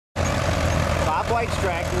White's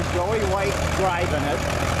tractor, Joey White driving it.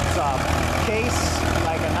 It's a case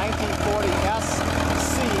like a 1940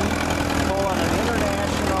 SC pulling an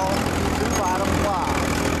international two-bottom plow.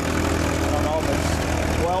 I don't know if it's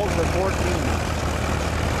 12 or 14.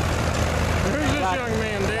 Who's this young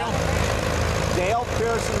man, Dale? Dale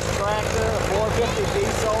Pearson's tractor, a 450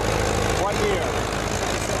 diesel. What year?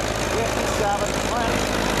 57.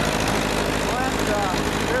 Clint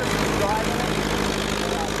Pearson's driving it.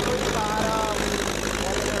 Three-bottom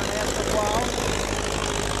international plow.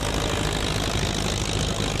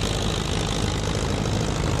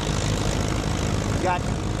 Got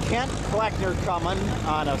Kent Kleckner coming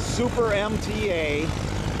on a Super MTA.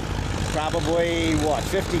 Probably, what,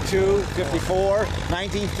 52, 54,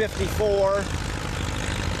 1954.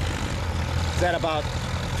 Is that about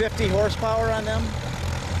 50 horsepower on them?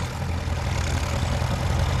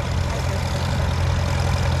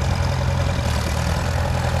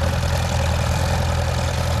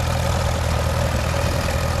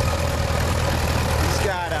 He's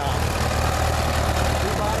got a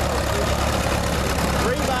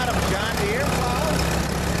three-bottom John Deere plow,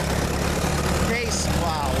 case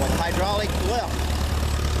plow with hydraulic lift.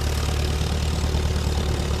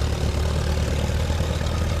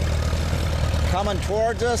 Coming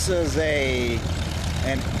towards us is a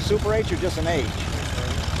Super H or just an H?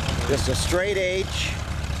 Just a straight H.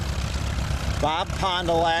 Bob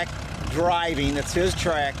Pondolak driving, it's his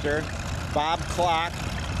tractor. Bob Clock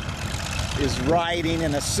is riding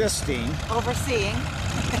and assisting. Overseeing.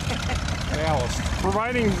 Ballast.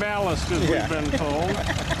 Providing ballast, as we've been told.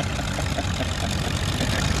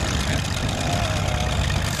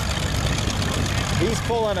 He's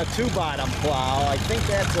pulling a two-bottom plow. I think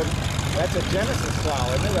that's a Genesis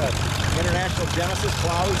plow, isn't it? An International Genesis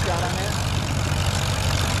plow he's got on there.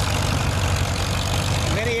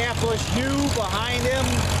 Minneapolis U behind him.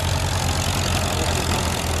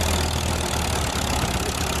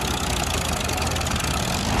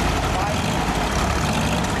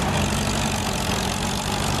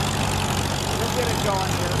 We'll get it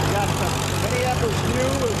going here. We got the Minneapolis U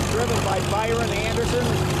is driven by Byron Anderson.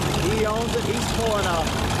 He owns it. He's pulling a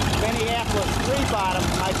Minneapolis three-bottom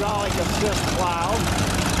hydraulic assist plow.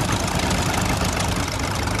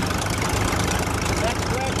 Next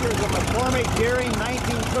tractor is a McCormick Deering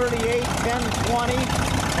 1938 1020,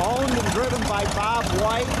 owned and driven by Bob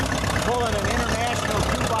White, pulling an international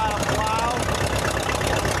two-bottom plow.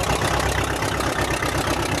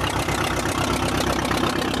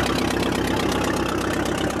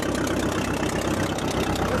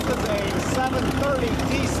 This is a 730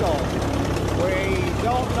 diesel. We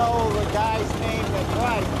don't know the guy's name that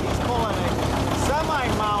drives. He's pulling a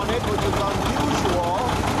semi-mounted, which is unusual,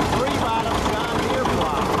 three-bottom John Deere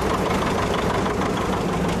plow.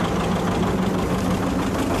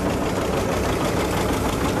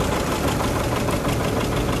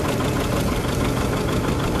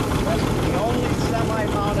 That's the only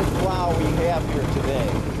semi-mounted plow we have here today.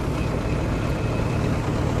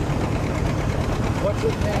 What's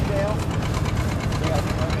his name, Dale?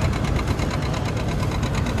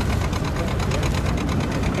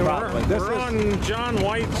 We're on John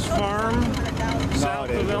White's farm, south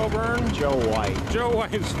of Elburn. Joe White. Joe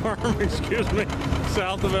White's farm, excuse me,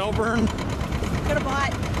 south of Elburn. Could have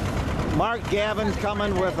bought. Mark Gavin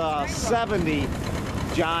coming with a 70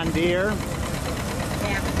 John Deere.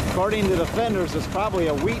 Yeah. According to the fenders, it's probably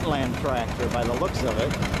a Wheatland tractor by the looks of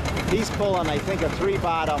it. He's pulling, I think, a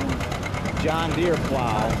three-bottom John Deere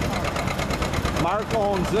plow. Mark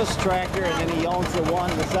owns this tractor, and then he owns the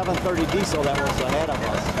 730 diesel that was ahead of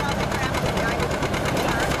us.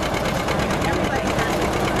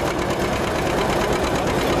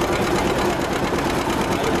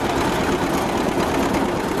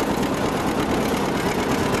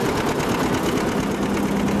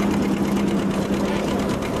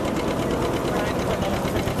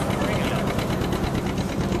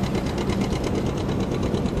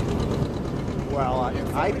 Well,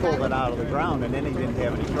 I pulled it out of the ground, and then he didn't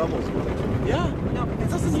have any troubles with it. Yeah. No, it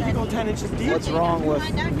doesn't need to go 10 inches deep. What's wrong with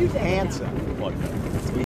Hanson? What? He